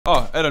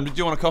Oh, Adam, did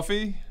you want a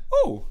coffee?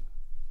 Oh,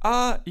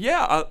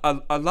 yeah,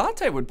 a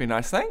latte would be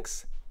nice,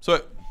 thanks.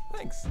 So,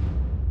 Thanks.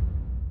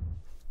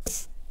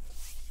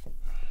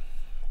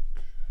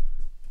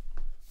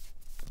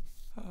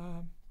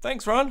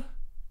 Thanks, Ron,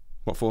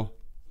 what for?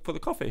 for the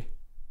coffee.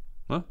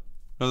 Huh?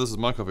 No, this is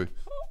my coffee.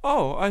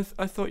 Oh, I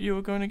thought you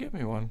were going to get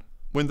me one.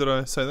 When did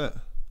I say that?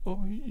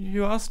 Well,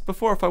 you asked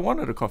before if I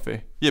wanted a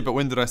coffee. Yeah, but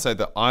when did I say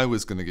that I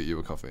was going to get you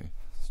a coffee?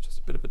 It's just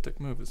a bit of a dick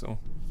move is all.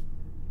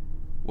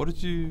 What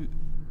did you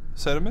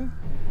say to me?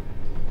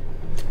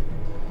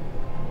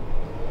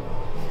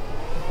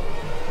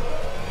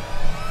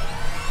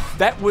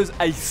 That was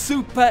a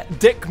super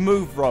dick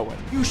move, Rowan.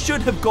 You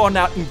should have gone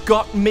out and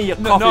got me a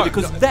coffee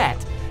because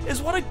that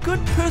is what a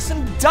good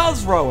person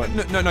does, Rowan.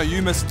 No,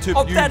 you missed two.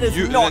 Oh, that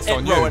is not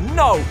it, Rowan.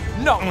 No.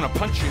 I'm gonna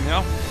punch you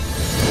now.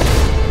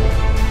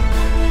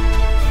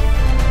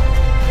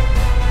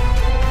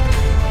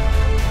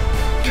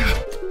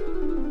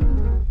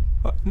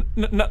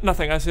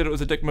 Nothing. I said it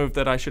was a dick move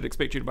that I should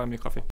expect you to buy me a coffee.